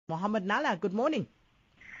Mohamed Nalla, good morning.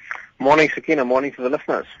 Morning, Sakina. Morning to the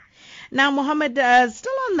listeners. Now, Mohamed,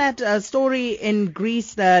 still on that story in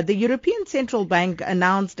Greece, the European Central Bank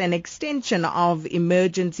announced an extension of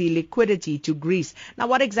emergency liquidity to Greece. Now,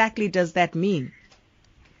 what exactly does that mean?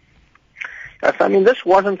 Yes, I mean, this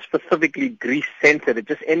wasn't specifically Greece-centered. It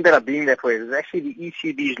just ended up being that way. It was actually the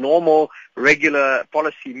ECB's normal, regular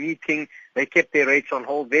policy meeting. They kept their rates on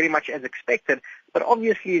hold very much as expected. But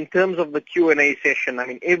obviously, in terms of the Q&A session, I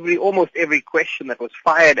mean, almost every question that was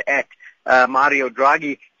fired at Mario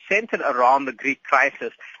Draghi centered around the Greek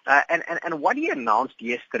crisis. And what he announced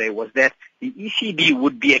yesterday was that the ECB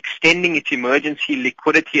would be extending its emergency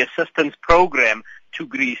liquidity assistance program to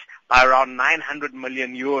Greece by around 900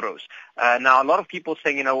 million euros. Now, a lot of people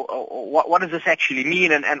saying, what does this actually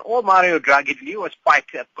mean? And all Mario Draghi did was quite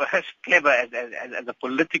clever as a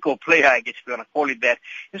political player, I guess if you want to call it that.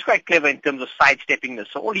 He was quite clever in terms of sidestepping this.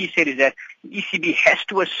 So all he said is that the ECB has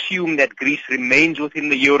to assume that Greece remains within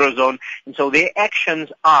the Eurozone, and so their actions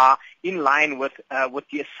are in line with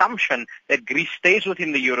the assumption that Greece stays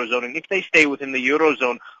within the Eurozone. And if they stay within the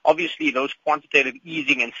Eurozone, obviously those quantitative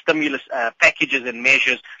easing and stimulus packages and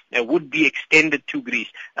measures would be extended to Greece.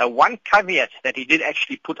 One caveat that he did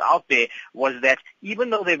actually put out there was that even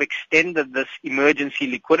though they've extended this emergency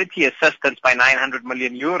liquidity assistance by 900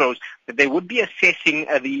 million euros, that they would be assessing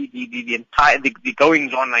the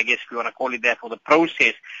goings on, I guess if you want to call it that, for the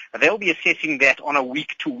process. They'll be assessing that on a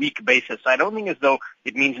week-to-week basis. So I don't think as though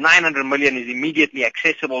it means 900 million is immediately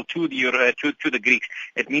accessible to the Greeks.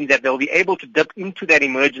 It means that they'll be able to dip into that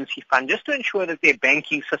emergency fund just to ensure that their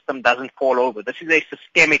banking system doesn't fall over. This is a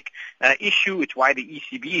systemic issue. It's why the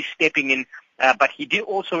ECB is stepping in. But he did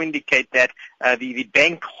also indicate that the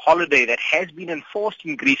bank holiday that has been enforced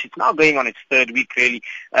in Greece, it's now going on its third week really,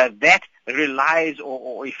 that relies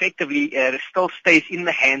or effectively still stays in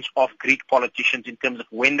the hands of Greek politicians in terms of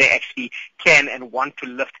when they actually can and want to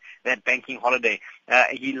lift that banking holiday.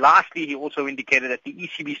 He also indicated that the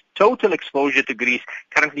ECB's total exposure to Greece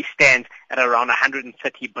currently stands at around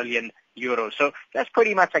 130 billion euros. So that's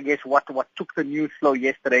pretty much, I guess, what took the news flow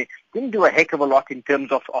yesterday. Didn't do a heck of a lot in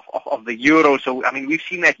terms of the euro. So, I mean, we've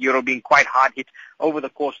seen that euro being quite hard hit over the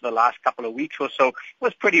course of the last couple of weeks or so. It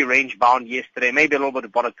was pretty range bound yesterday, maybe a little bit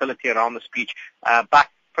of volatility around the speech, but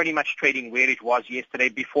pretty much trading where it was yesterday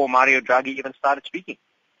before Mario Draghi even started speaking.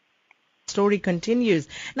 Story continues.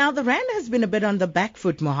 Now, the rand has been a bit on the back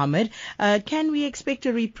foot, Mohamed. Can we expect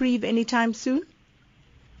a reprieve anytime soon?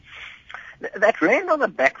 That rand on the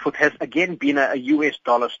back foot has again been a US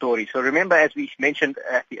dollar story. So remember, as we mentioned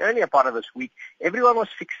at the earlier part of this week, everyone was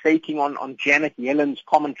fixating on Janet Yellen's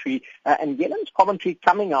commentary, and Yellen's commentary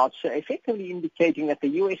coming out, so effectively indicating that the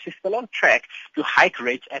US is still on track to hike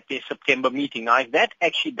rates at their September meeting. Now, if that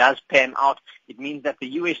actually does pan out, it means that the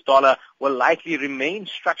US dollar will likely remain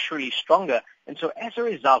structurally stronger. And so as a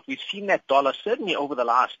result, we've seen that dollar, certainly over the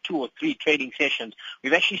last 2 or 3 trading sessions,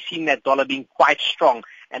 we've actually seen that dollar being quite strong.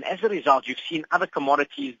 And as a result, you've seen other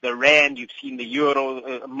commodities, the rand, you've seen the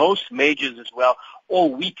euro, most majors as well,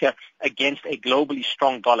 all weaker against a globally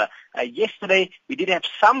strong dollar. Yesterday, we did have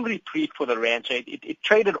some reprieve for the rand, so it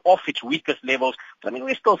traded off its weakest levels. But I mean,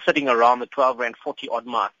 we're still sitting around the 12 rand 40 odd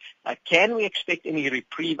mark. Can we expect any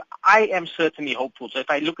reprieve? I am certainly hopeful. So if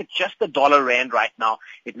I look at just the dollar rand right now,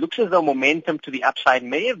 it looks as though momentum to the upside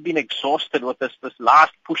may have been exhausted with this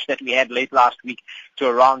last push that we had late last week to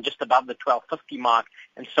around just above the 12.50 mark.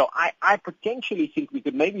 And so I potentially think we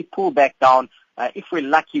could maybe pull back down. If we're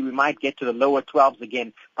lucky, we might get to the lower 12s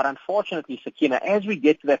again. But unfortunately, Sakina, as we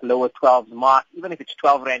get to that lower 12s mark, even if it's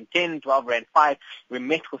 12 rand 10, 12 rand 5, we're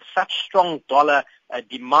met with such strong dollar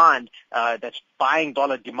demand, that's buying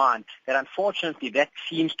dollar demand, that unfortunately that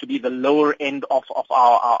seems to be the lower end of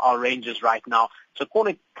our ranges right now. So call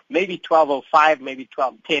it maybe 12.05, maybe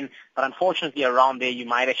 12.10, but unfortunately around there you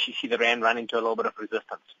might actually see the rand run into a little bit of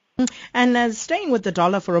resistance. And staying with the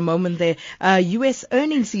dollar for a moment there, U.S.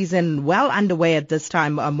 earnings season well underway at this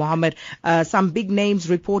time, Mohamed. Some big names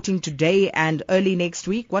reporting today and early next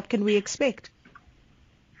week. What can we expect?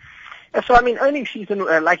 So, I mean, earnings season,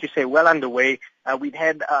 like you say, well underway. We've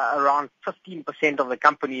had around 15% of the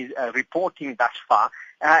companies reporting thus far.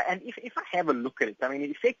 And if I have a look at it, I mean,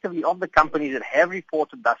 effectively of the companies that have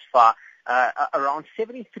reported thus far, around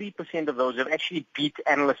 73% of those have actually beat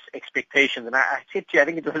analysts' expectations. And I said to you, I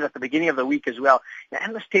think it was at the beginning of the week as well,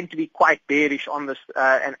 analysts tend to be quite bearish on this.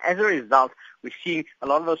 And as a result, we're seeing a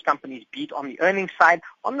lot of those companies beat on the earnings side.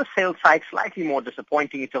 On the sales side, slightly more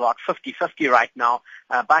disappointing. It's about 50-50 right now.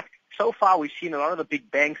 But so far, we've seen a lot of the big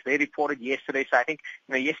banks. They reported yesterday. So I think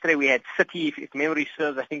yesterday we had Citi, if memory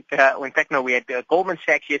serves. I think, we had Goldman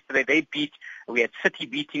Sachs yesterday. They beat We had Citi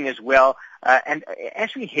beating as well. And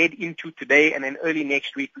as we head into today and then early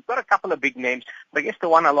next week, we've got a couple of big names. But I guess the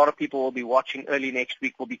one a lot of people will be watching early next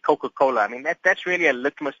week will be Coca-Cola. I mean, that's really a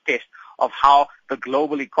litmus test of how the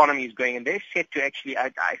global economy is going. And they're set to actually,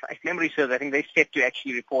 if memory serves, I think they're set to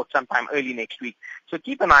actually report sometime early next week. So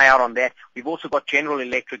keep an eye out on that. We've also got General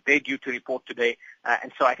Electric. They're due to report today.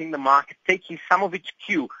 And so I think the market taking some of its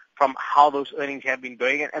cue from how those earnings have been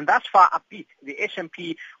going. And thus far upbeat. The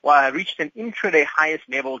S&P reached an intraday highest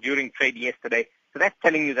level during trade yesterday. So that's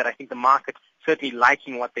telling you that I think the market certainly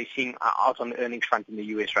liking what they're seeing out on the earnings front in the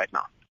U.S. right now.